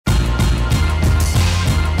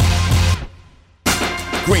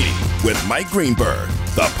Greeny with Mike Greenberg,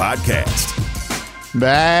 the podcast.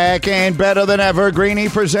 Back and better than ever. Greeny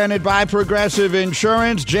presented by Progressive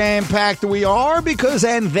Insurance. Jam-packed we are because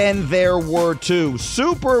and then there were two.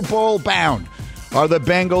 Super Bowl bound are the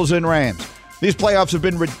Bengals and Rams. These playoffs have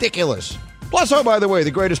been ridiculous. Plus, oh, by the way,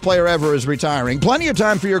 the greatest player ever is retiring. Plenty of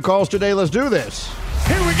time for your calls today. Let's do this.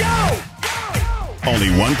 Here we go!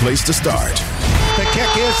 Only one place to start. The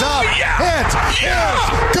kick is up. It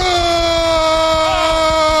is good!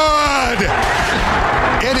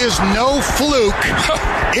 It is no fluke.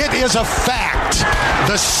 It is a fact.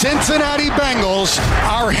 The Cincinnati Bengals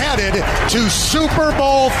are headed to Super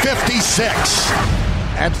Bowl 56.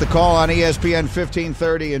 That's the call on ESPN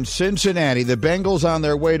 1530 in Cincinnati. The Bengals on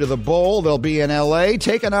their way to the bowl. They'll be in L.A.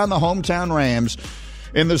 taking on the hometown Rams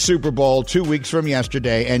in the Super Bowl 2 weeks from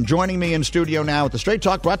yesterday. And joining me in studio now with the Straight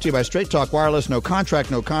Talk, brought to you by Straight Talk Wireless. No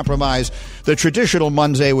contract, no compromise. The traditional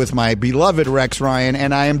Monday with my beloved Rex Ryan.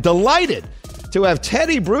 And I am delighted to have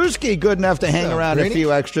Teddy Bruschi good enough to hang around a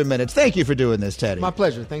few extra minutes. Thank you for doing this, Teddy. My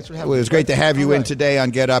pleasure. Thanks for having me. It was great to have you in today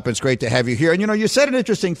on Get Up. It's great to have you here. And, you said an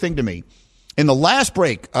interesting thing to me. In the last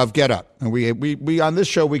break of Get Up, and we on this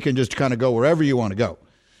show, we can just kind of go wherever you want to go.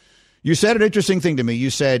 You said an interesting thing to me. You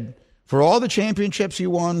said, for all the championships you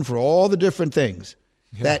won, for all the different things,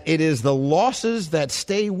 that it is the losses that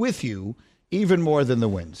stay with you even more than the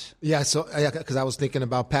wins. Yeah, so because I was thinking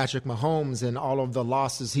about Patrick Mahomes and all of the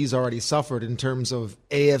losses he's already suffered in terms of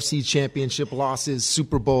AFC championship losses,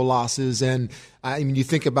 Super Bowl losses. And I mean, you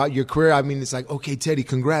think about your career. I mean, it's like, okay, Teddy,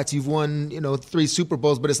 congrats. You've won, 3 Super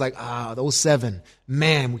Bowls. But it's like, those 7.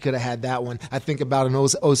 Man, we could have had that one. I think about an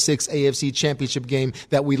 06 AFC championship game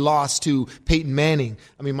that we lost to Peyton Manning.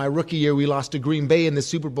 I mean, my rookie year, we lost to Green Bay in the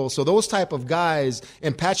Super Bowl. So those type of guys,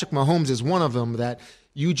 and Patrick Mahomes is one of them, that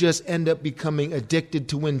you just end up becoming addicted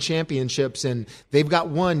to win championships. And they've got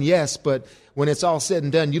one, yes, but when it's all said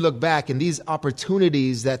and done, you look back and these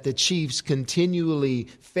opportunities that the Chiefs continually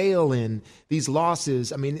fail in, these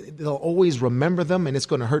losses, I mean, they'll always remember them, and it's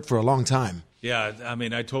going to hurt for a long time. Yeah, I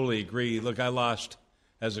mean, I totally agree. Look, I lost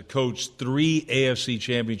as a coach 3 AFC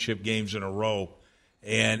championship games in a row,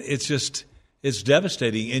 and it's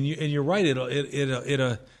devastating. And you're right.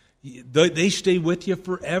 They stay with you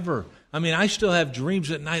forever. I mean, I still have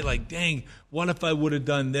dreams at night like, dang, what if I would have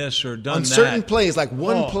done this or done that? On certain plays, like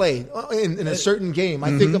one play in a certain game.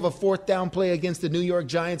 I think of a 4th down play against the New York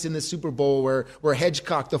Giants in the Super Bowl where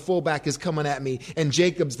Hedgecock, the fullback, is coming at me, and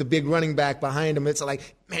Jacobs, the big running back, behind him. It's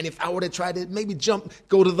like, man, if I would have tried to maybe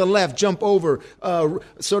go to the left, jump over,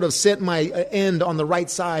 sort of set my end on the right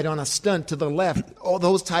side on a stunt to the left, all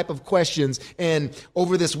those type of questions. And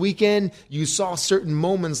over this weekend, you saw certain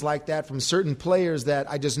moments like that from certain players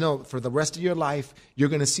that I just know for the rest of your life, you're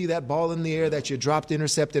going to see that ball in the air that you dropped,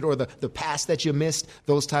 intercepted, or the pass that you missed,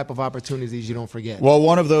 those type of opportunities you don't forget. Well,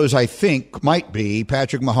 one of those, I think, might be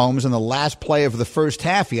Patrick Mahomes in the last play of the first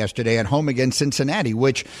half yesterday at home against Cincinnati,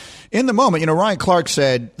 which in the moment, Ryan Clark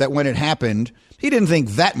said that when it happened, he didn't think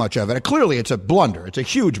that much of it. Clearly, it's a blunder. It's a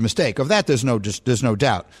huge mistake. Of that, there's no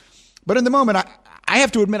doubt. But in the moment, I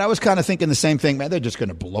have to admit, I was kind of thinking the same thing. Man, they're just going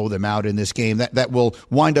to blow them out in this game. That will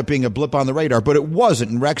wind up being a blip on the radar. But it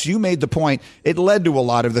wasn't. And Rex, you made the point. It led to a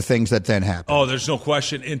lot of the things that then happened. Oh, there's no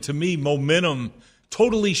question. And to me, momentum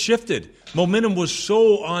totally shifted. Momentum was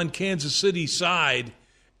so on Kansas City's side.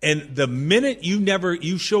 And the minute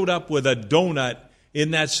you showed up with a donut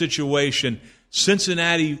in that situation,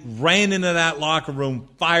 Cincinnati ran into that locker room,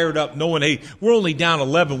 fired up, knowing, hey, we're only down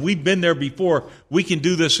 11. We've been there before. We can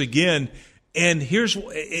do this again. And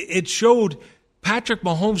it showed Patrick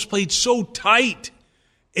Mahomes played so tight.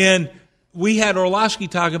 And we had Orlovsky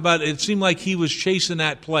talking about it seemed like he was chasing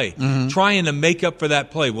that play, trying to make up for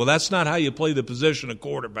that play. Well, that's not how you play the position of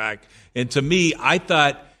quarterback. And to me, I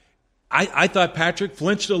thought Patrick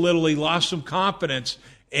flinched a little. He lost some confidence.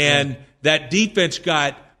 And that defense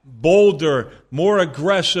got bolder, more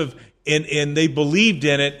aggressive, and they believed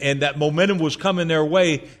in it. And that momentum was coming their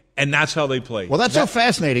way. And that's how they play. Well, that's so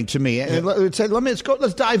fascinating to me. And let's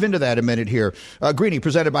dive into that a minute here. Greeny,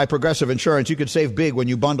 presented by Progressive Insurance. You could save big when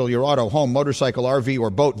you bundle your auto, home, motorcycle, RV, or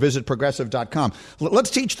boat. Visit Progressive.com. Let's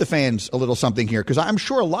teach the fans a little something here, because I'm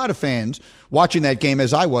sure a lot of fans watching that game,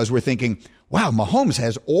 as I was, were thinking, wow, Mahomes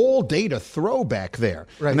has all day to throw back there.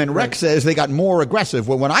 Right, and then Rex says they got more aggressive.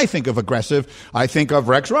 Well, when I think of aggressive, I think of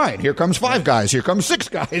Rex Ryan. Here comes 5 guys. Here comes 6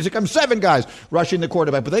 guys. Here comes 7 guys rushing the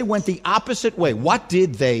quarterback. But they went the opposite way. What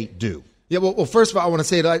did they do? Yeah, well, first of all, I want to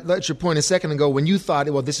say, let your point a second ago, when you thought,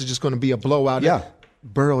 well, this is just going to be a blowout. Yeah.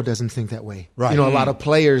 Burrow doesn't think that way. Right. A lot of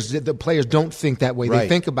the players don't think that way. Right. They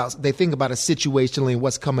think about it situationally and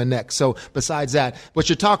what's coming next. So besides that, what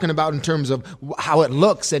you're talking about in terms of how it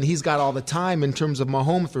looks, and he's got all the time in terms of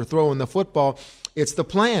Mahomes for throwing the football, it's the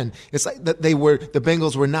plan. It's like that the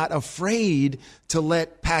Bengals were not afraid to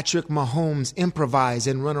let Patrick Mahomes improvise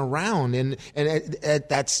and run around. And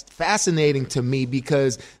that's fascinating to me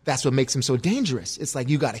because that's what makes him so dangerous. It's like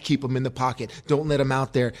you got to keep him in the pocket. Don't let him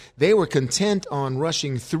out there. They were content on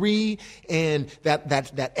rushing 3, and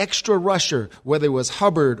that extra rusher, whether it was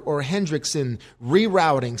Hubbard or Hendrickson,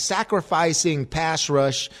 rerouting, sacrificing pass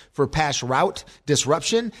rush for pass route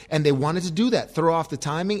disruption, and they wanted to do that, throw off the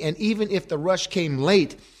timing. And even if the rush came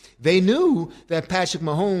late, they knew that Patrick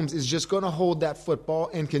Mahomes is just going to hold that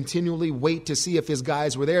football and continually wait to see if his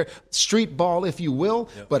guys were there. Street ball, if you will.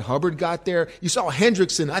 Yep. But Hubbard got there. You saw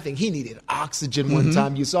Hendrickson. I think he needed oxygen one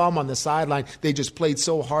time. You saw him on the sideline. They just played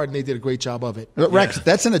so hard, and they did a great job of it. Rex,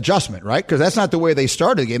 that's an adjustment, right? Because that's not the way they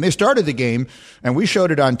started the game. They started the game, and we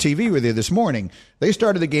showed it on TV with you this morning. They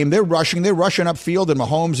started the game. They're rushing upfield, and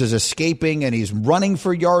Mahomes is escaping, and he's running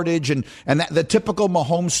for yardage, and the typical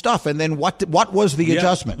Mahomes stuff. And then what was the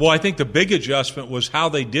adjustment? Well, I think the big adjustment was how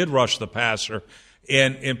they did rush the passer.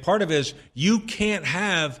 And part of it is you can't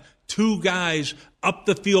have 2 guys up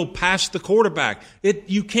the field past the quarterback.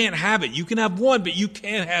 You can't have it. You can have 1, but you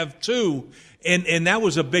can't have 2. And that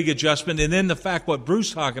was a big adjustment. And then the fact what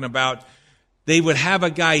Bruce talking about, they would have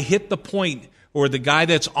a guy hit the point or the guy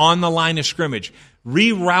that's on the line of scrimmage,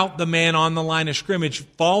 reroute the man on the line of scrimmage,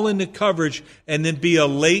 fall into coverage, and then be a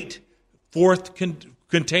late fourth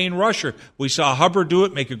contained rusher. We saw Hubbard do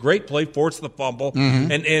it, make a great play, force the fumble,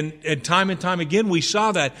 and time again we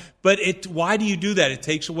saw that. But why do you do that? It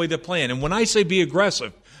takes away the plan. And when I say be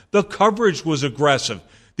aggressive, the coverage was aggressive.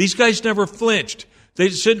 These guys never flinched. They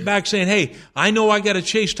sitting back saying, hey, I know I got to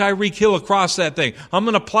chase Tyreek Hill across that thing. I'm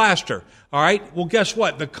going to plaster. All right? Well, guess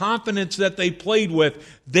what? The confidence that they played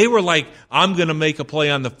with, they were like, I'm going to make a play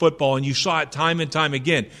on the football, and you saw it time and time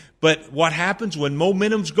again. But what happens when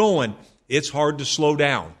momentum's going, it's hard to slow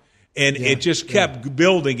down. And it just kept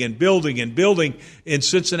building and building and building in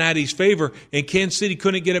Cincinnati's favor, and Kansas City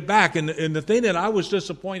couldn't get it back. And the thing that I was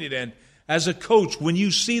disappointed in, as a coach, when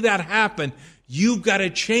you see that happen, you've got to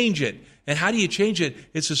change it. And how do you change it?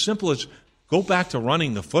 It's as simple as go back to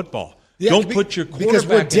running the football. Yeah, Don't put your quarterback because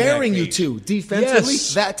we're in daring that you cage. to defensively.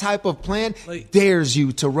 Yes. That type of plan dares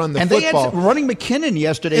you to run the and football. They had running McKinnon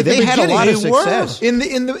yesterday. At They the had a lot of beginning, success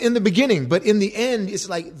in the beginning, but in the end, it's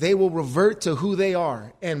like they will revert to who they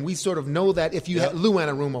are, and we sort of know that. If you had Lou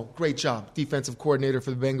Anarumo, great job, defensive coordinator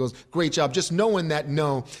for the Bengals, great job, just knowing that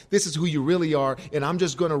this is who you really are, and I'm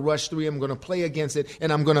just going to rush 3. I'm going to play against it,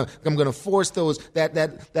 and I'm going to force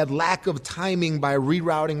that lack of timing by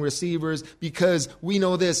rerouting receivers because we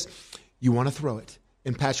know this. You want to throw it.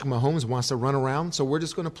 And Patrick Mahomes wants to run around, so we're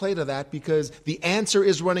just going to play to that because the answer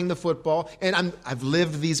is running the football. And I've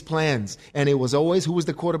lived these plans, and it was always who was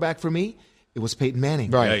the quarterback for me? It was Peyton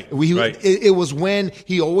Manning. Right. It was when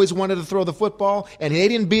he always wanted to throw the football, and they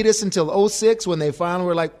didn't beat us until 2006 when they finally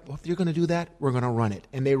were like, well, if you're going to do that, we're going to run it.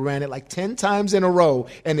 And they ran it like 10 times in a row,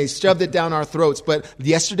 and they shoved it down our throats. But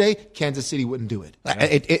yesterday, Kansas City wouldn't do it.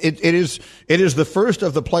 It is the first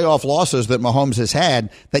of the playoff losses that Mahomes has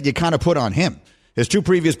had that you kind of put on him. His 2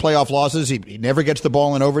 previous playoff losses, he never gets the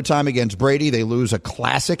ball in overtime against Brady. They lose a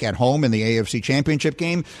classic at home in the AFC Championship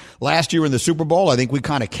game. Last year in the Super Bowl, I think we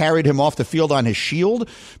kind of carried him off the field on his shield,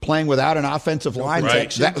 playing without an offensive line.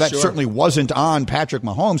 Right. That certainly wasn't on Patrick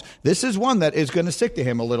Mahomes. This is one that is going to stick to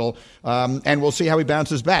him a little, and we'll see how he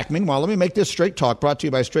bounces back. Meanwhile, let me make this Straight Talk, brought to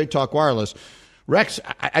you by Straight Talk Wireless. Rex,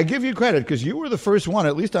 I give you credit because you were the first one,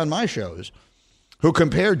 at least on my shows, who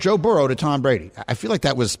compared Joe Burrow to Tom Brady. I feel like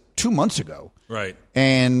that was 2 months ago. Right.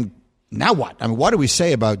 And now what? I mean, what do we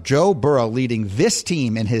say about Joe Burrow leading this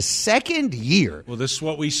team in his second year? Well, this is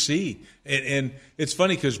what we see. And it's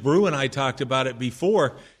funny because Brew and I talked about it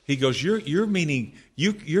before. He goes, you're meaning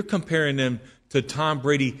you're comparing them to Tom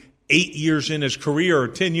Brady 8 years in his career or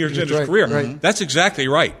 10 years in his career. Right. That's exactly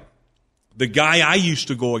right. The guy I used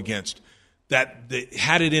to go against that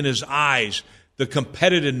had it in his eyes, the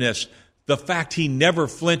competitiveness, the fact he never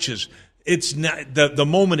flinches. It's not, the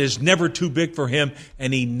moment is never too big for him,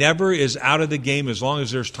 and he never is out of the game as long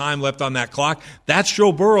as there's time left on that clock. That's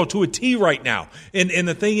Joe Burrow to a T right now. And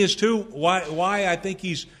the thing is, too, why I think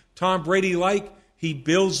he's Tom Brady-like, he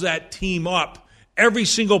builds that team up. Every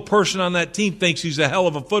single person on that team thinks he's a hell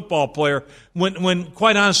of a football player when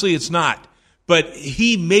quite honestly, it's not. But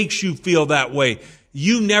he makes you feel that way.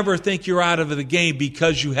 You never think you're out of the game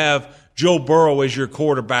because you have Joe Burrow as your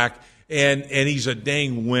quarterback. and he's a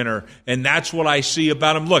dang winner. And that's what I see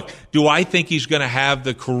about him. Look, do I think he's going to have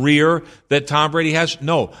the career that Tom Brady has?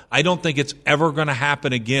 No, I don't think it's ever going to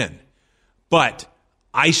happen again. But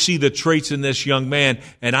I see the traits in this young man,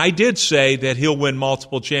 and I did say that he'll win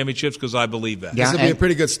multiple championships because I believe that. This would be a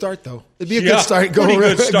pretty good start, though. It'd be a good start. Go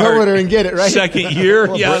over there and get it, right? Second year,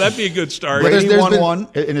 that'd be a good start. Brady won one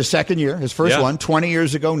in his second year, his first one, 20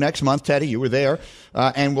 years ago next month. Teddy, you were there.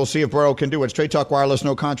 And we'll see if Burrow can do it. Straight Talk Wireless,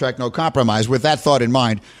 no contract, no compromise. With that thought in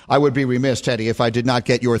mind, I would be remiss, Teddy, if I did not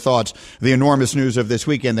get your thoughts. The enormous news of this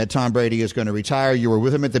weekend that Tom Brady is going to retire. You were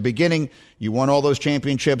with him at the beginning. You won all those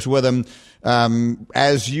championships with him.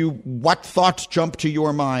 What thoughts jump to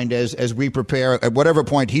your mind as we prepare, at whatever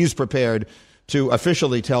point he's prepared to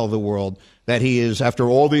officially tell the world that he is, after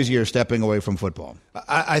all these years, stepping away from football?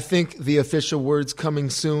 I think the official word's coming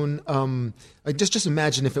soon. Just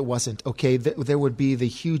imagine if it wasn't, okay? There would be the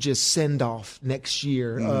hugest send-off next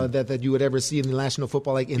year that you would ever see in the National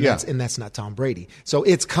Football League, and that's not Tom Brady. So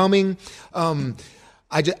it's coming.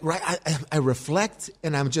 I reflect,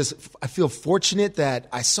 and I feel fortunate that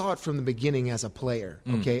I saw it from the beginning as a player,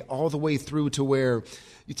 okay, all the way through to where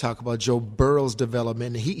you talk about Joe Burrow's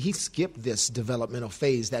development. He skipped this developmental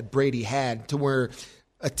phase that Brady had, to where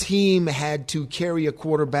a team had to carry a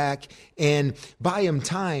quarterback and buy him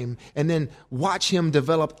time, and then watch him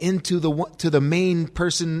develop into the main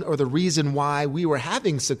person or the reason why we were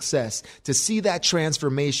having success. To see that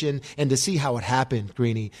transformation and to see how it happened,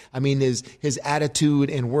 Greeny. I mean, his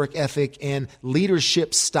attitude and work ethic and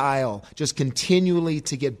leadership style just continually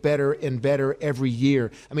to get better and better every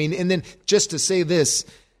year. I mean, and then just to say this,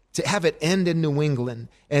 to have it end in New England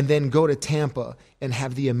and then go to Tampa and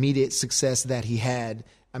have the immediate success that he had,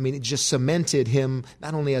 I mean, it just cemented him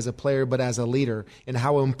not only as a player but as a leader, and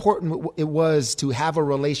how important it was to have a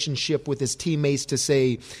relationship with his teammates to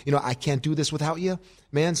say, I can't do this without you,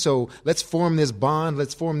 man. So let's form this bond,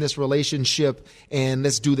 let's form this relationship, and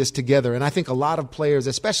let's do this together. And I think a lot of players,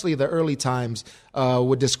 especially the early times,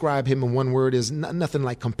 would describe him in one word as nothing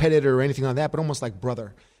like competitor or anything like that, but almost like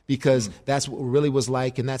brother. Because that's what it really was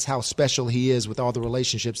like, and that's how special he is with all the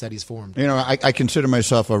relationships that he's formed. I consider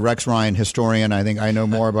myself a Rex Ryan historian. I think I know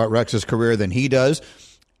more about Rex's career than he does.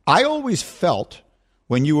 I always felt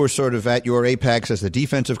when you were sort of at your apex as the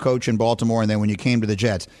defensive coach in Baltimore, and then when you came to the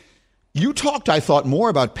Jets, you talked, I thought, more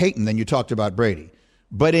about Peyton than you talked about Brady.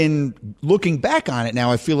 But in looking back on it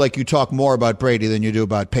now, I feel like you talk more about Brady than you do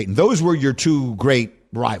about Peyton. Those were your two great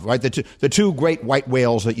rival, right? The two great white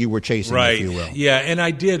whales that you were chasing, right. If you will. Yeah, and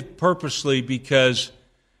I did purposely because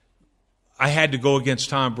I had to go against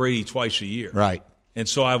Tom Brady twice a year. Right. And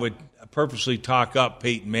so I would purposely talk up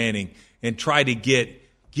Peyton Manning and try to get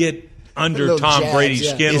under Tom Brady's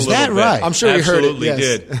skin a little bit. Is that right? I'm sure you heard it. Yes.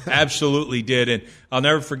 Did. Absolutely did. And I'll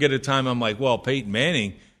never forget a time I'm like, well, Peyton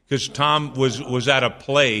Manning, because Tom was at a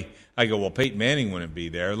play. I go, well, Peyton Manning wouldn't be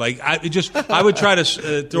there. Like I would try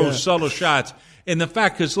to throw subtle shots. And the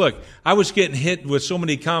fact is, look, I was getting hit with so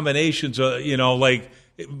many combinations, like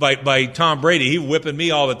by Tom Brady. He whipping me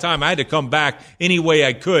all the time. I had to come back any way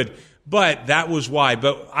I could. But that was why.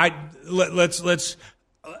 But I'll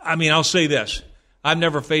say this. I've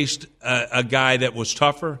never faced a guy that was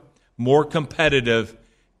tougher, more competitive,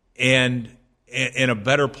 and a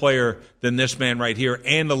better player than this man right here,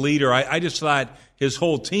 and the leader. I just thought his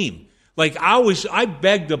whole team. Like I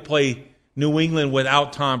begged to play New England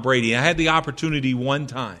without Tom Brady. I had the opportunity one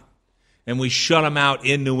time, and we shut him out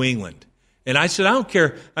in New England. And I said, I don't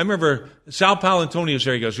care. I remember Sal Palantonio's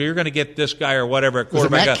there. He goes, well, you're going to get this guy or whatever at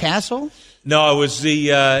quarterback. Was it Matt Castle? No, it was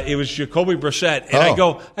Jacoby Brissett. And I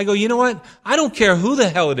go, you know what? I don't care who the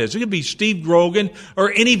hell it is. It could be Steve Grogan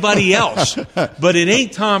or anybody else, but it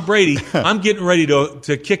ain't Tom Brady. I'm getting ready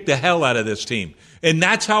to kick the hell out of this team. And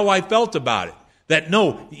that's how I felt about it. That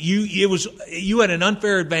no, you had an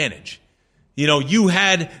unfair advantage. You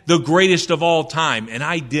had the greatest of all time, and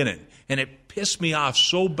I didn't. And it pissed me off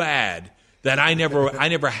so bad that I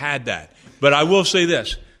never had that. But I will say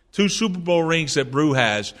this. 2 Super Bowl rings that Brew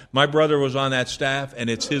has. My brother was on that staff, and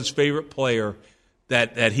it's his favorite player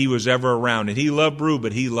that he was ever around. And he loved Brew,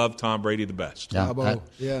 but he loved Tom Brady the best.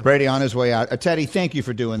 Yeah. Brady on his way out. Teddy, thank you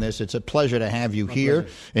for doing this. It's a pleasure to have you here.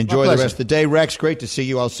 Pleasure. Enjoy the rest of the day. Rex, great to see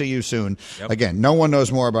you. I'll see you soon. Yep. Again, no one knows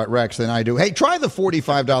more about Rex than I do. Hey, try the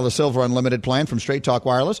 $45 Silver Unlimited plan from Straight Talk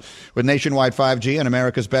Wireless with nationwide 5G and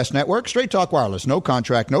America's best network. Straight Talk Wireless. No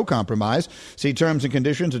contract, no compromise. See terms and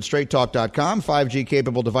conditions at straighttalk.com. 5G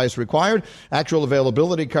capable device required. Actual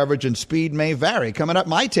availability, coverage, and speed may vary. Coming up,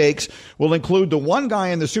 my takes will include the one guy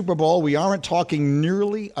in the Super Bowl we aren't talking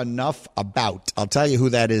nearly enough about. I'll tell you who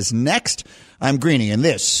that is next. I'm Greeny, and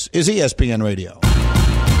this is ESPN Radio.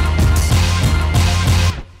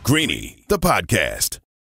 Greeny, the podcast.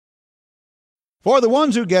 For the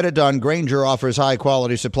ones who get it done, Grainger offers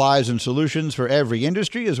high-quality supplies and solutions for every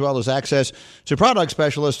industry, as well as access to product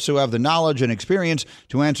specialists who have the knowledge and experience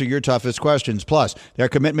to answer your toughest questions. Plus, their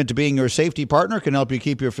commitment to being your safety partner can help you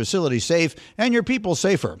keep your facility safe and your people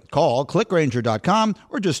safer. Call clickgrainger.com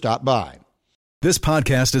or just stop by. This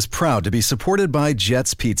podcast is proud to be supported by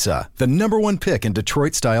Jets Pizza, the #1 pick in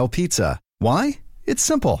Detroit-style pizza. Why? It's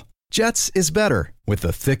simple. Jets is better. With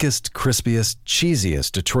the thickest, crispiest,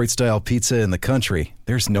 cheesiest Detroit-style pizza in the country,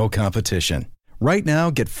 there's no competition. Right now,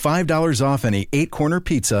 get $5 off any 8-corner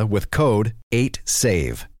pizza with code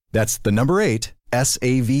 8SAVE. That's the number 8,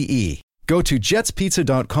 SAVE. Go to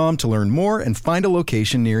jetspizza.com to learn more and find a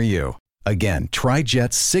location near you. Again, try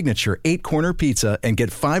Jet's signature 8-corner pizza and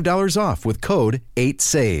get $5 off with code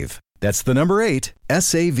 8SAVE. That's the number 8,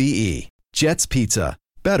 SAVE. Jet's Pizza.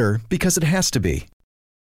 Better because it has to be.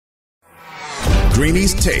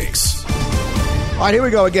 Greeny's Takes. All right, here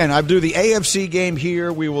we go again. I'll do the AFC game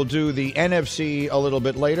here. We will do the NFC a little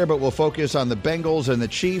bit later, but we'll focus on the Bengals and the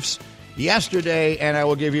Chiefs yesterday, and I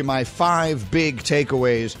will give you my 5 big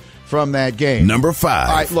takeaways from that game. Number 5.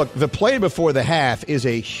 All right, look, the play before the half is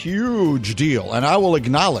a huge deal, and I will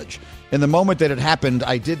acknowledge in the moment that it happened,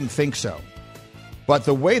 I didn't think so. But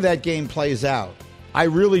the way that game plays out, I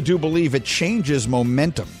really do believe it changes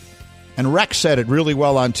momentum. And Rex said it really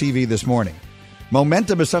well on TV this morning.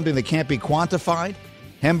 Momentum is something that can't be quantified.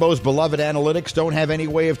 Hembo's beloved analytics don't have any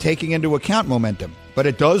way of taking into account momentum, but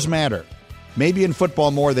it does matter, maybe in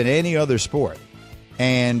football more than any other sport.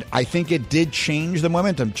 And I think it did change the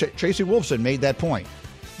momentum. Tracy Wolfson made that point,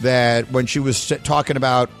 that when she was talking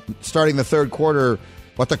about starting the third quarter,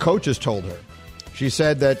 what the coaches told her. She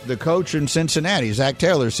said that the coach in Cincinnati, Zach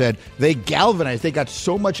Taylor, said they galvanized, they got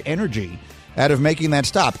so much energy out of making that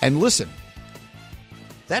stop. And listen,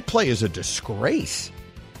 that play is a disgrace.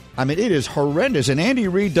 I mean, it is horrendous. And Andy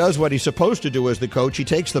Reid does what he's supposed to do as the coach. He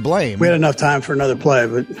takes the blame. We had enough time for another play,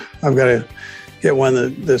 but I've got to get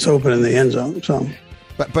one that's open in the end zone. So,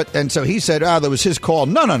 and so he said, that was his call.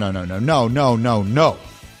 No.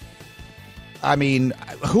 I mean,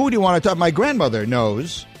 who do you want to talk? My grandmother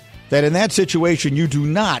knows that in that situation, you do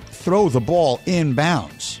not throw the ball in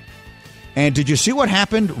bounds. And did you see what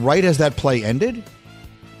happened right as that play ended?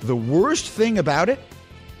 The worst thing about it,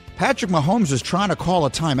 Patrick Mahomes is trying to call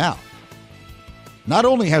a timeout. Not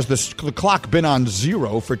only has the clock been on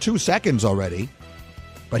 0 for 2 seconds already,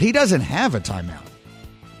 but he doesn't have a timeout.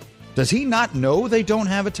 Does he not know they don't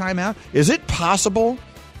have a timeout? Is it possible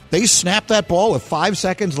they snapped that ball with 5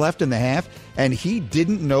 seconds left in the half and he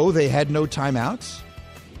didn't know they had no timeouts?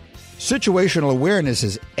 Situational awareness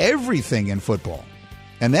is everything in football,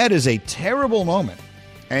 and that is a terrible moment.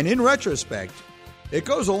 And in retrospect, it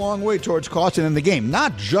goes a long way towards costing them the game,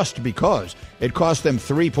 not just because it cost them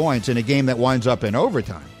 3 points in a game that winds up in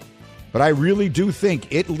overtime. But I really do think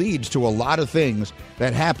it leads to a lot of things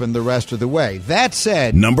that happen the rest of the way. That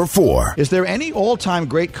said, Number 4. Is there any all-time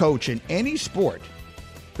great coach in any sport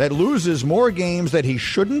that loses more games that he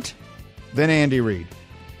shouldn't than Andy Reid?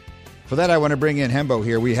 For that, I want to bring in Hembo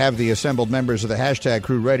here. We have the assembled members of the hashtag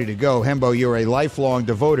crew ready to go. Hembo, you're a lifelong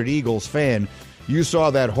devoted Eagles fan. You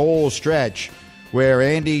saw that whole stretch where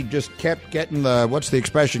Andy just kept getting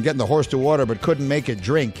getting the horse to water but couldn't make it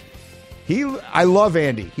drink. I love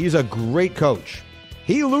Andy. He's a great coach.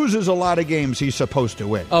 He loses a lot of games he's supposed to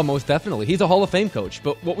win. Oh, most definitely. He's a Hall of Fame coach.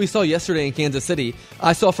 But what we saw yesterday in Kansas City,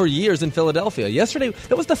 I saw for years in Philadelphia. Yesterday,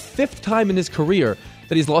 that was the 5th time in his career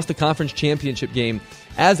that he's lost a conference championship game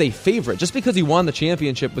as a favorite. Just because he won the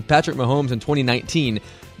championship with Patrick Mahomes in 2019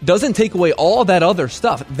 doesn't take away all that other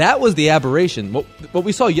stuff. That was the aberration. What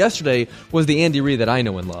we saw yesterday was the Andy Reid that I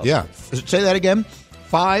know and love. Yeah. Say that again.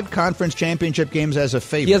 5 conference championship games as a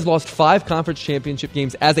favorite. He has lost 5 conference championship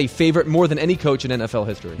games as a favorite, more than any coach in NFL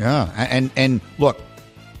history. Yeah. And look,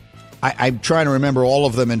 I'm trying to remember all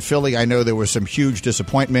of them in Philly. I know there were some huge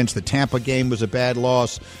disappointments. The Tampa game was a bad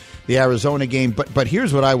loss. The Arizona game. But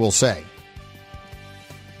here's what I will say.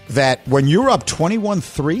 That when you're up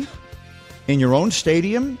 21-3 in your own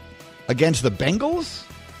stadium against the Bengals,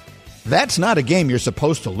 that's not a game you're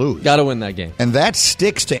supposed to lose. Got to win that game. And that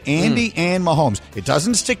sticks to Andy and Mahomes. It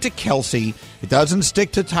doesn't stick to Kelsey. It doesn't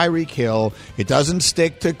stick to Tyreek Hill. It doesn't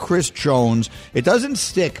stick to Chris Jones. It doesn't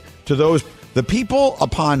stick to the people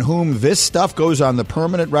upon whom this stuff goes on the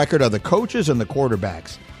permanent record are the coaches and the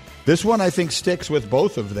quarterbacks. This one, I think, sticks with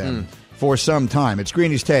both of them for some time. It's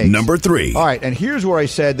Greeny's Take. Number 3. All right, and here's where I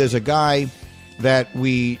said there's a guy that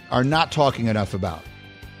we are not talking enough about.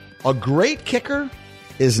 A great kicker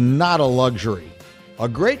is not a luxury. A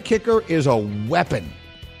great kicker is a weapon.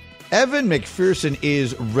 Evan McPherson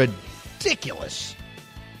is ridiculous.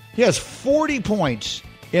 He has 40 points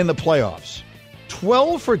in the playoffs,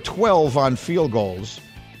 12 for 12 on field goals,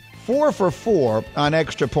 4 for 4 on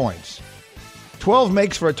extra points. 12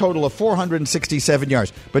 makes for a total of 467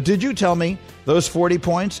 yards. But did you tell me those 40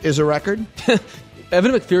 points is a record?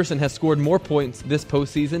 Evan McPherson has scored more points this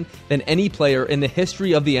postseason than any player in the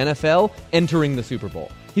history of the NFL entering the Super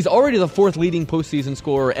Bowl. He's already the 4th leading postseason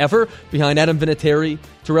scorer ever, behind Adam Vinatieri,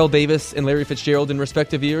 Terrell Davis, and Larry Fitzgerald in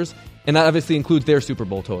respective years, and that obviously includes their Super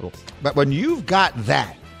Bowl totals. But when you've got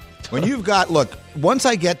that, look, once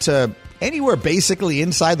I get to anywhere basically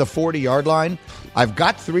inside the 40-yard line, I've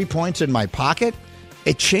got 3 points in my pocket,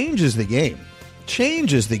 it changes the game.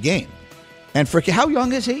 And for how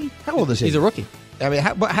young is he? How old is he? He's a rookie. I mean,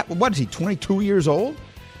 what is he, 22 years old?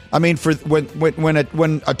 I mean, for when a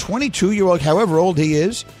 22-year-old, however old he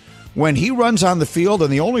is, when he runs on the field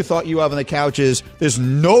and the only thought you have on the couch is there's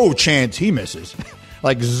no chance he misses,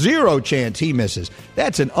 like 0 chance he misses,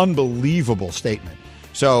 that's an unbelievable statement.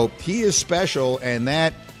 So he is special, and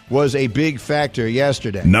that was a big factor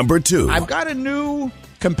yesterday. Number 2. I've got a new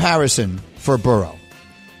comparison for Burrow.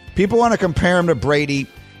 People want to compare him to Brady.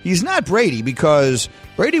 He's not Brady because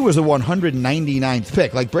Brady was the 199th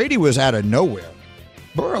pick. Like, Brady was out of nowhere.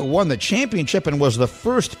 Burrow won the championship and was the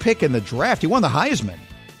first pick in the draft. He won the Heisman.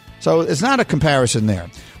 So it's not a comparison there.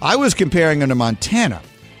 I was comparing him to Montana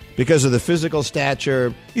because of the physical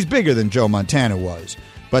stature. He's bigger than Joe Montana was.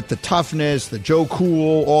 But the toughness, the Joe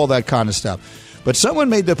Cool, all that kind of stuff. But someone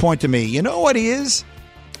made the point to me, you know what he is?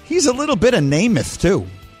 He's a little bit of Namath, too.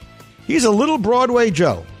 He's a little Broadway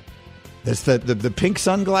Joe. That's the pink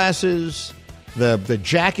sunglasses, the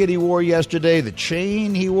jacket he wore yesterday, the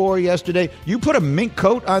chain he wore yesterday. You put a mink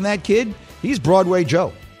coat on that kid, he's Broadway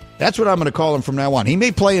Joe. That's what I'm going to call him from now on. He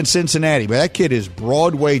may play in Cincinnati, but that kid is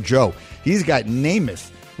Broadway Joe. He's got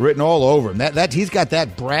Namath written all over him. That he's got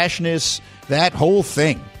that brashness, that whole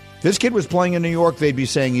thing. This kid was playing in New York, they'd be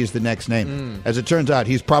saying he's the next Namath. As it turns out,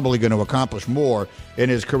 he's probably going to accomplish more in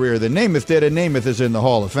his career than Namath did, and Namath is in the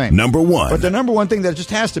Hall of Fame. Number 1. But the number one thing that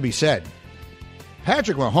just has to be said,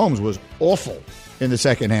 Patrick Mahomes was awful in the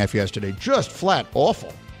second half yesterday, just flat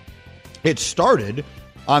awful. It started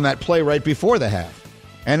on that play right before the half,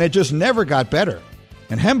 and it just never got better.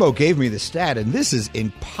 And Hembo gave me the stat, and this is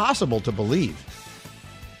impossible to believe.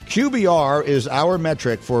 QBR is our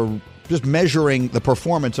metric for just measuring the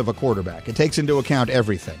performance of a quarterback. It takes into account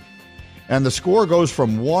everything. And the score goes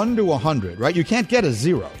from 1 to 100, right? You can't get a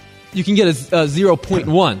 0. You can get a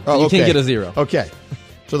 0.1. Oh, you can't get a 0. Okay.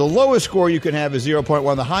 So the lowest score you can have is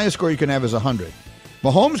 0.1. The highest score you can have is 100.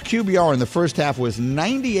 Mahomes' QBR in the first half was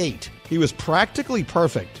 98. He was practically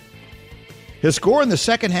perfect. His score in the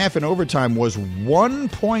second half in overtime was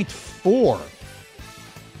 1.4.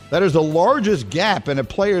 That is the largest gap in a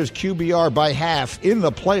player's QBR by half in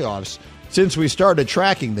the playoffs since we started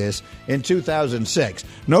tracking this in 2006.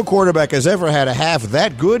 No quarterback has ever had a half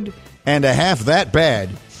that good and a half that bad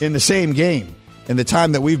in the same game in the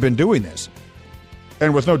time that we've been doing this.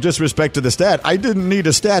 And with no disrespect to the stat, I didn't need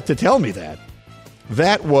a stat to tell me that.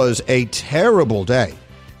 That was a terrible day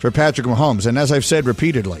for Patrick Mahomes. And as I've said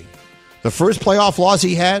repeatedly, the first playoff loss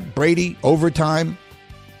he had, Brady, overtime,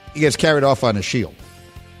 he gets carried off on a shield.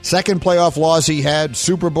 Second playoff loss he had,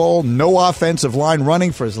 Super Bowl, no offensive line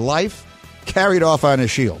running for his life, carried off on his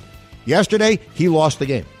shield. Yesterday, he lost the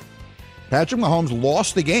game. Patrick Mahomes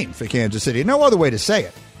lost the game for Kansas City. No other way to say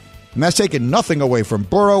it. And that's taking nothing away from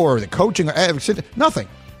Burrow or the coaching. Nothing.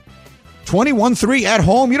 21-3 at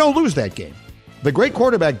home, you don't lose that game. The great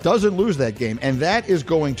quarterback doesn't lose that game, and that is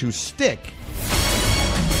going to stick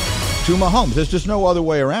to Mahomes. There's just no other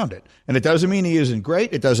way around it. And it doesn't mean he isn't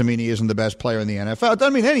great. It doesn't mean he isn't the best player in the NFL. It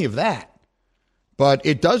doesn't mean any of that. But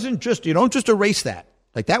it doesn't just, you don't just erase that.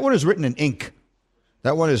 Like, that one is written in ink.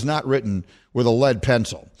 That one is not written with a lead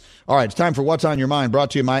pencil. All right, it's time for What's on Your Mind,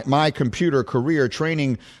 brought to you by My Computer Career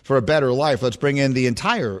Training for a Better Life. Let's bring in the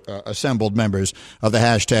entire assembled members of the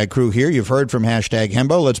hashtag crew here. You've heard from hashtag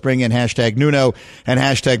Hembo. Let's bring in hashtag Nuno and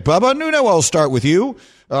hashtag Bubba. Nuno, I'll start with you.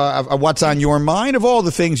 What's on your mind of all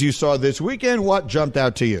the things you saw this weekend? What jumped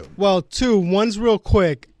out to you? Well, one's real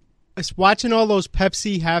quick. Watching all those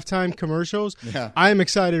Pepsi halftime commercials, yeah. I'm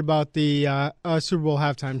excited about the Super Bowl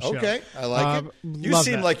halftime show. Okay, I like it. You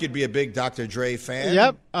seem like you'd be a big Dr. Dre fan.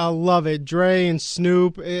 Yep, I love it. Dre and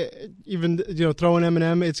Snoop, even throwing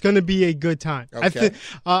Eminem. It's going to be a good time. Okay.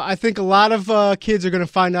 I think a lot of kids are going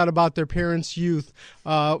to find out about their parents' youth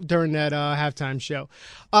during that halftime show.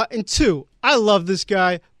 And 2, I love this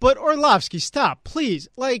guy, but Orlovsky, stop, please.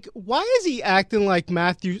 Like, why is he acting like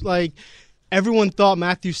Matthew? Like, everyone thought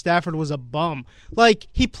Matthew Stafford was a bum. Like,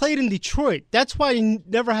 he played in Detroit. That's why he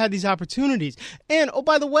never had these opportunities. And, oh,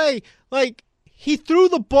 by the way, like, He threw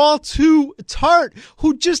the ball to Tart,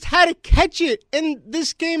 who just had to catch it, and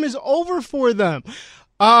this game is over for them.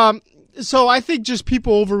 So I think just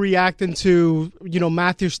people overreacting to,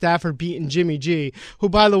 Matthew Stafford beating Jimmy G, who,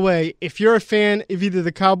 by the way, if you're a fan of either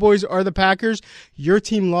the Cowboys or the Packers, your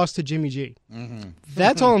team lost to Jimmy G. Mm-hmm.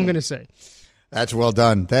 That's all I'm going to say. That's well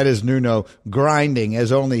done. That is Nuno grinding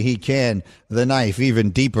as only he can the knife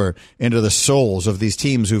even deeper into the souls of these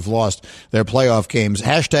teams who've lost their playoff games.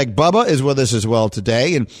 Hashtag Bubba is with us as well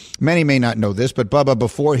today. And many may not know this, but Bubba,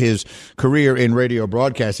 before his career in radio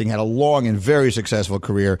broadcasting, had a long and very successful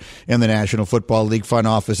career in the National Football League front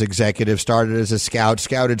office executive, started as a scout,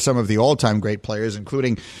 scouted some of the all-time great players,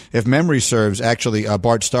 including, if memory serves, actually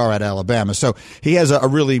Bart Starr at Alabama. So he has a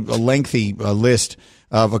really lengthy list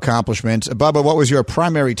of accomplishments. Bubba, what was your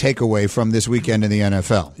primary takeaway from this weekend in the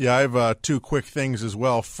NFL? Yeah, I have two quick things as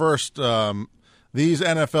well. First, these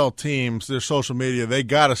NFL teams, their social media, they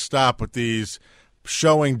got to stop with these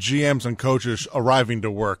showing GMs and coaches arriving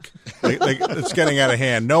to work. It's getting out of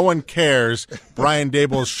hand. No one cares. Brian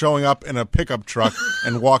Dable is showing up in a pickup truck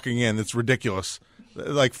and walking in. It's ridiculous.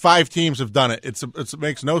 Like 5 teams have done it. It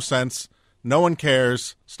makes no sense. No one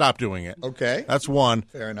cares. Stop doing it. Okay. That's one.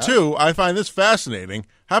 Fair enough. 2, I find this fascinating.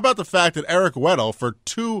 How about the fact that Eric Weddle, for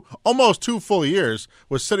almost 2 full years,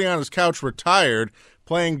 was sitting on his couch retired,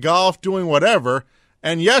 playing golf, doing whatever,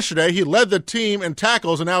 and yesterday he led the team in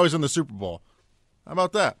tackles, and now he's in the Super Bowl. How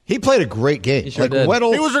about that? He played a great game. He sure did.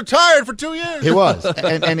 He was retired for 2 years. He was.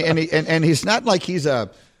 and he's not like he's a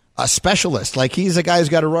specialist. Like, he's a guy who's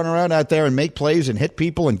got to run around out there and make plays and hit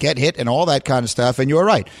people and get hit and all that kind of stuff. And you're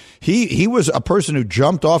right. He was a person who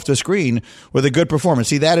jumped off the screen with a good performance.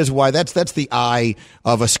 See, that is why that's the eye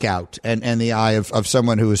of a scout and the eye of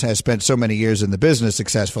someone who has spent so many years in the business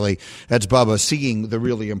successfully. That's Bubba seeing the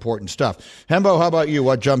really important stuff. Hembo, how about you?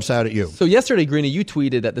 What jumps out at you? So yesterday, Greeny, you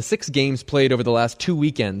tweeted that the 6 games played over the last 2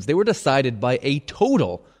 weekends, they were decided by a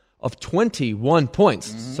total of 21 points.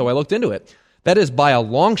 Mm-hmm. So I looked into it. That is, by a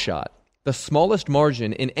long shot, the smallest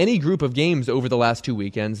margin in any group of games over the last 2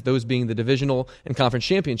 weekends, those being the divisional and conference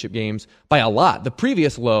championship games, by a lot. The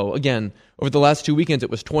previous low, again, over the last 2 weekends,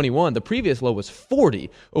 it was 21. The previous low was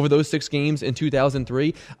 40 over those 6 games in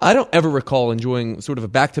 2003. I don't ever recall enjoying sort of a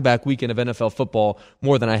back-to-back weekend of NFL football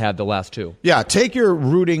more than I had the last 2. Yeah, take your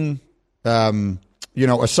rooting,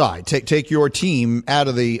 aside. Take your team out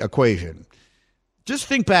of the equation. Just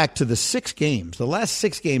think back to the last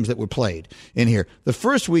 6 games that were played in here. The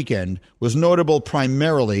first weekend was notable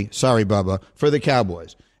primarily, sorry, Bubba, for the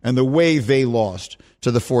Cowboys and the way they lost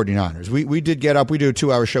to the 49ers. We did get up. We did a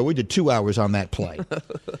 2-hour show. We did 2 hours on that play.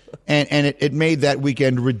 and it made that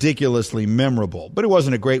weekend ridiculously memorable. But it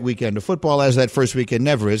wasn't a great weekend of football, as that first weekend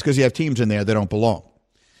never is, because you have teams in there that don't belong.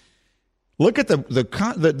 Look at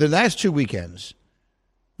the last 2 weekends.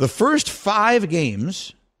 The first 5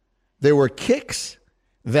 games, there were kicks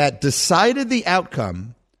that decided the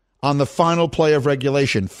outcome on the final play of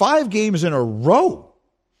regulation. 5 games in a row.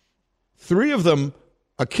 3 of them,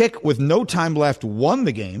 a kick with no time left, won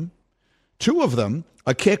the game. 2 of them,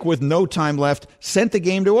 a kick with no time left, sent the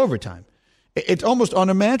game to overtime. It's almost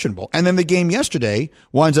unimaginable. And then the game yesterday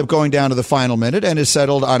winds up going down to the final minute and is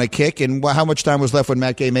settled on a kick. And how much time was left when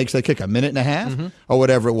Matt Gay makes that kick? A minute and a half? Mm-hmm. Or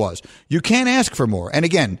whatever it was. You can't ask for more. And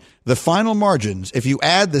again, the final margins, if you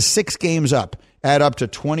add the 6 games up, add up to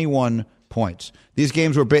 21 points. These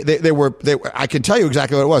games were, they were. I can tell you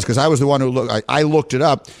exactly what it was because I was the one who I looked it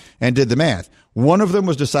up and did the math. One of them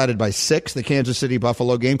was decided by 6, the Kansas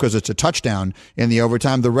City-Buffalo game, because it's a touchdown in the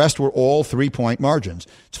overtime. The rest were all 3-point margins.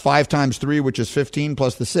 It's 5 times 3, which is 15,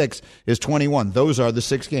 plus the 6 is 21. Those are the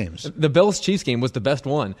 6 games. The Bills-Chiefs game was the best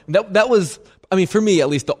one. That was, I mean, for me at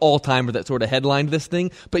least, the all-timer that sort of headlined this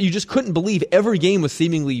thing. But you just couldn't believe every game was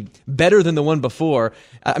seemingly better than the one before.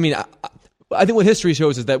 I mean, I think what history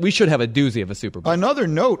shows is that we should have a doozy of a Super Bowl. Another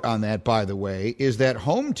note on that, by the way, is that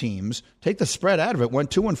home teams, take the spread out of it,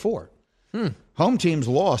 went 2-4. Home teams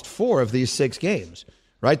lost 4 of these 6 games,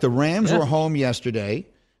 right? The Rams were home yesterday.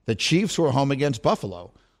 The Chiefs were home against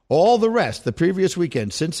Buffalo. All the rest, the previous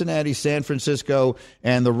weekend, Cincinnati, San Francisco,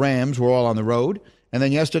 and the Rams were all on the road. And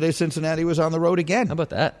then yesterday, Cincinnati was on the road again. How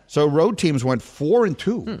about that? So road teams went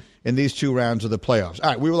 4-2 in these 2 rounds of the playoffs.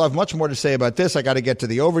 All right, we will have much more to say about this. I got to get to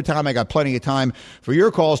the overtime. I got plenty of time for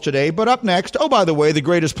your calls today. But up next, oh, by the way, the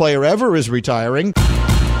greatest player ever is retiring.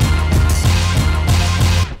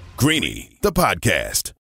 Greeny, the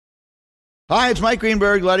podcast. Hi, it's Mike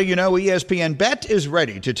Greenberg letting you know ESPN Bet is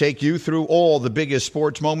ready to take you through all the biggest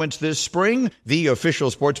sports moments this spring. The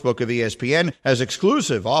official sportsbook of ESPN has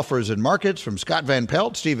exclusive offers and markets from Scott Van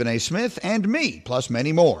Pelt, Stephen A. Smith, and me, plus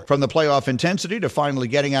many more. From the playoff intensity to finally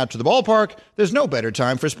getting out to the ballpark, there's no better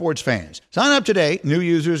time for sports fans. Sign up today. New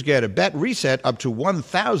users get a bet reset up to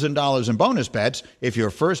 $1,000 in bonus bets if your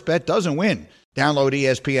first bet doesn't win. Download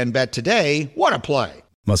ESPN Bet today. What a play.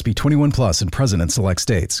 Must be 21 plus and present in select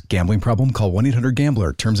states. Gambling problem? Call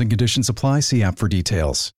 1-800-GAMBLER. Terms and conditions apply. See app for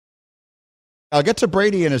details. I'll get to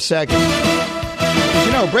Brady in a second.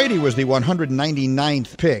 You know, Brady was the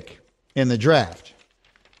 199th pick in the draft.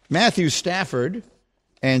 Matthew Stafford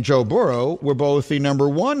and Joe Burrow were both the number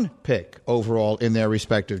 1 pick overall in their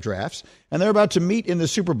respective drafts, and they're about to meet in the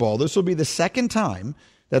Super Bowl. This will be the second time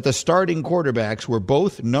that the starting quarterbacks were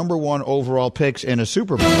both number 1 overall picks in a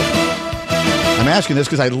Super Bowl. I'm asking this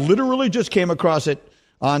because I literally just came across it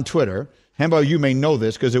on Twitter. Hembo, you may know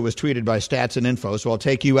this because it was tweeted by Stats and Info, so I'll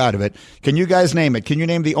take you out of it. Can you guys name it? Can you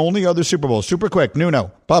name the only other Super Bowl, super quick,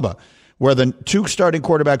 Nuno, Bubba, where the 2 starting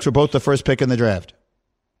quarterbacks were both the first pick in the draft?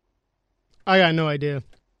 I got no idea.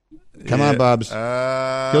 Come on, Bubs.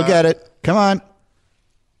 You'll get it. Come on.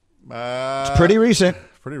 It's pretty recent.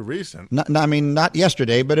 Pretty recent. Not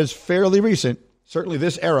yesterday, but it's fairly recent. Certainly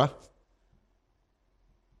this era.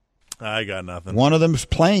 I got nothing. One of them's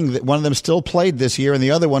playing. One of them still played this year, and the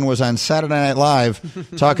other one was on Saturday Night Live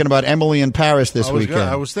talking about Emily in Paris this weekend.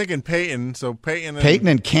 I was thinking Peyton. So Peyton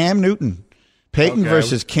and Cam Newton. Peyton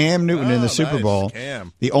versus Cam Newton in the Super Bowl.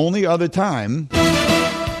 Cam. The only other time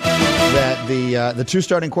that the 2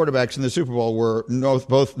 starting quarterbacks in the Super Bowl were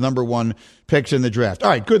both number 1 picks in the draft. All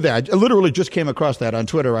right, good there. I literally just came across that on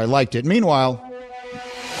Twitter. I liked it. Meanwhile,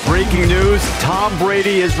 breaking news, Tom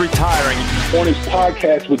Brady is retiring. On his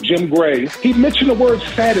podcast with Jim Gray, he mentioned the word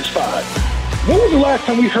satisfied. When was the last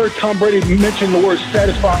time we heard Tom Brady mention the word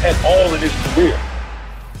satisfied at all in his career?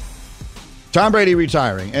 Tom Brady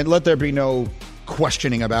retiring, and let there be no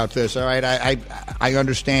questioning about this. All right, I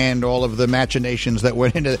understand all of the machinations that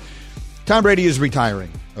went into it. Tom Brady is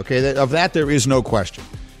retiring. Okay, of that there is no question.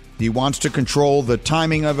 He wants to control the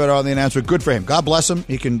timing of it on the announcement. Good for him. God bless him.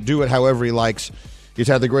 He can do it however he likes. He's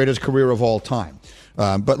had the greatest career of all time.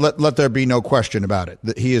 But let there be no question about it.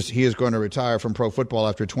 That he is going to retire from pro football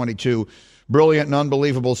after 22 brilliant and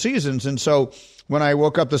unbelievable seasons. And so when I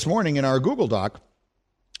woke up this morning in our Google Doc,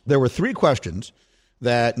 there were 3 questions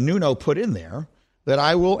that Nuno put in there that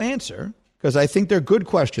I will answer because I think they're good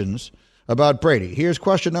questions about Brady. Here's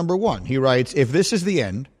question number 1. He writes, if this is the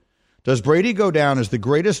end, does Brady go down as the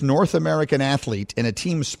greatest North American athlete in a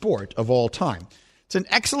team sport of all time? It's an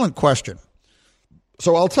excellent question.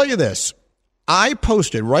 So I'll tell you this. I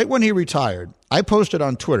posted, right when he retired, I posted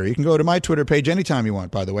on Twitter. You can go to my Twitter page anytime you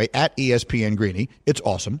want, by the way, at ESPN Greeny. It's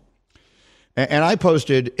awesome. And I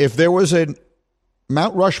posted, if there was a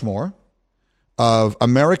Mount Rushmore of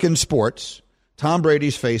American sports, Tom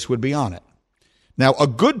Brady's face would be on it. Now, a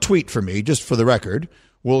good tweet for me, just for the record,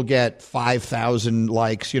 will get 5,000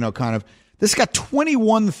 likes, kind of. This got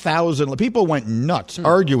 21,000. People went nuts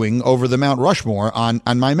arguing over the Mount Rushmore on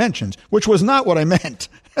my mentions, which was not what I meant.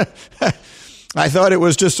 I thought it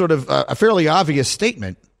was just sort of a fairly obvious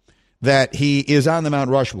statement that he is on the Mount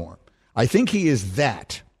Rushmore. I think he is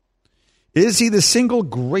that. Is he the single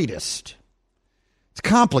greatest? It's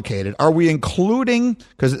complicated. Are we including,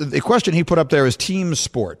 because the question he put up there is team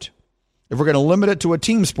sport. If we're going to limit it to a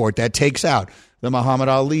team sport, that takes out the Muhammad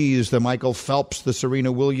Ali's, the Michael Phelps, the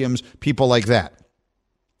Serena Williams, people like that.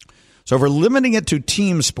 So if we're limiting it to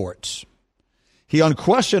team sports, he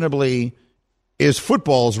unquestionably is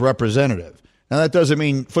football's representative. Now, that doesn't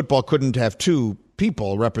mean football couldn't have 2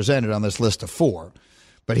 people represented on this list of 4,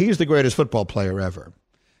 but he's the greatest football player ever.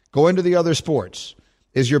 Go into the other sports.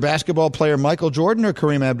 Is your basketball player Michael Jordan or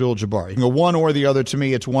Kareem Abdul-Jabbar? You can go one or the other. To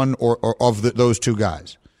me, it's one or of those 2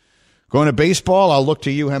 guys. Going to baseball, I'll look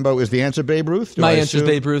to you, Hembo. Is the answer Babe Ruth? My answer is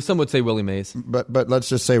Babe Ruth. Some would say Willie Mays. But let's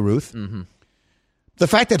just say Ruth. Mm-hmm. The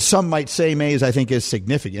fact that some might say Mays, I think, is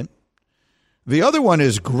significant. The other one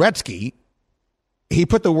is Gretzky. He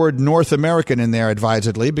put the word North American in there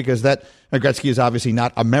advisedly because Gretzky is obviously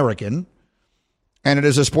not American. And it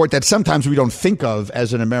is a sport that sometimes we don't think of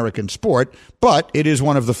as an American sport, but it is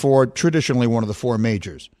traditionally one of the 4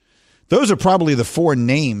 majors. Those are probably the 4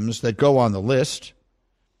 names that go on the list.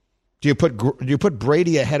 Do you put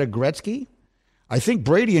Brady ahead of Gretzky? I think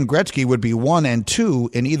Brady and Gretzky would be 1 and 2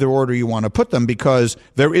 in either order you want to put them because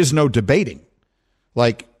there is no debating.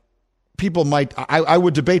 Like, people might, I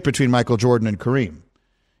would debate between Michael Jordan and Kareem.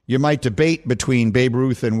 You might debate between Babe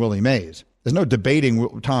Ruth and Willie Mays. There's no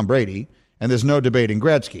debating Tom Brady, and there's no debating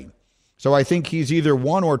Gretzky. So I think he's either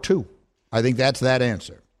 1 or 2. I think that's that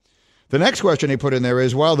answer. The next question he put in there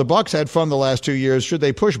is, while the Bucs had fun the last 2 years, should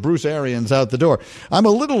they push Bruce Arians out the door? I'm a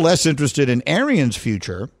little less interested in Arians'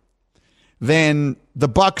 future than the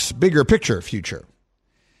Bucs' bigger picture future.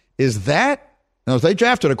 Is that, now, they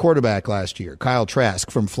drafted a quarterback last year, Kyle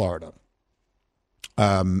Trask from Florida,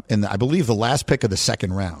 in I believe the last pick of the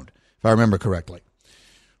second round, if I remember correctly.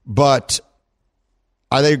 But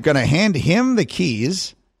are they going to hand him the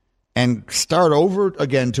keys and start over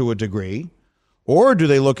again to a degree? Or do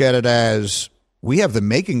they look at it as, we have the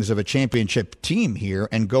makings of a championship team here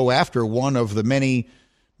and go after one of the many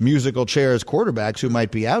musical chairs quarterbacks who might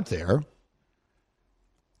be out there?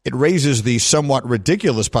 It raises the somewhat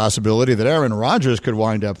ridiculous possibility that Aaron Rodgers could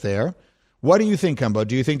wind up there. What do you think, Cumbo?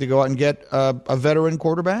 Do you think to go out and get a veteran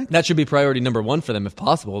quarterback? That should be priority number one for them if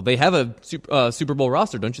possible. They have a Super Bowl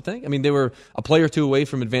roster, don't you think? I mean, they were a player or two away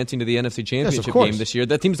from advancing to the NFC Championship game this year.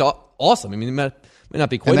 That team's awesome. I mean, it may not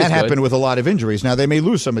be quite as good. And that happened with a lot of injuries. Now, they may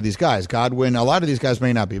lose some of these guys. Godwin, a lot of these guys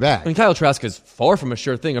may not be back. I mean, Kyle Trask is far from a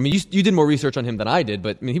sure thing. I mean, you did more research on him than I did,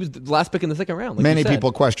 but I mean, he was the last pick in the second round. Like many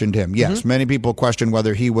people questioned him, yes. Mm-hmm. Many people questioned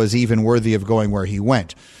whether he was even worthy of going where he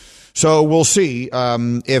went. So we'll see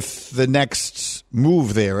if the next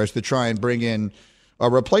move there is to try and bring in a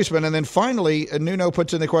replacement. And then finally, Nuno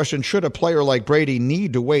puts in the question, should a player like Brady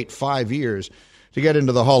need to wait 5 years to get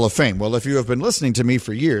into the Hall of Fame? Well, if you have been listening to me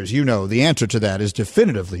for years, you know the answer to that is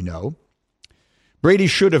definitively no. Brady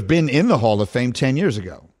should have been in the Hall of Fame 10 years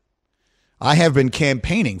ago. I have been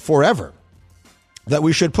campaigning forever that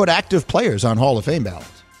we should put active players on Hall of Fame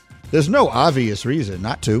ballots. There's no obvious reason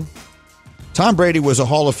not to. Tom Brady was a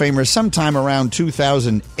Hall of Famer sometime around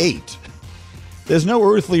 2008. There's no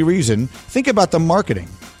earthly reason. Think about the marketing.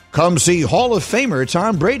 Come see Hall of Famer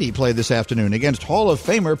Tom Brady play this afternoon against Hall of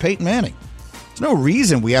Famer Peyton Manning. There's no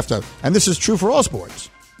reason we have to, and this is true for all sports.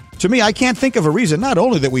 To me, I can't think of a reason not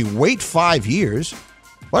only that we wait 5 years,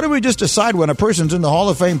 why don't we just decide when a person's in the Hall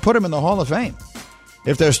of Fame, put him in the Hall of Fame?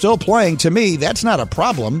 If they're still playing, to me, that's not a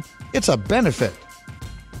problem. It's a benefit.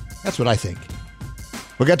 That's what I think.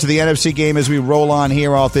 We'll get to the NFC game as we roll on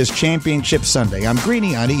here off this Championship Sunday. I'm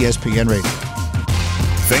Greeny on ESPN Radio.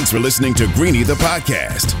 Thanks for listening to Greeny the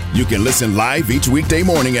podcast. You can listen live each weekday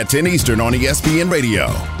morning at 10 Eastern on ESPN Radio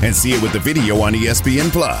and see it with the video on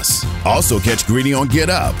ESPN Plus. Also catch Greeny on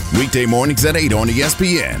Get Up weekday mornings at 8 on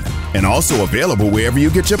ESPN and also available wherever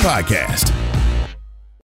you get your podcast.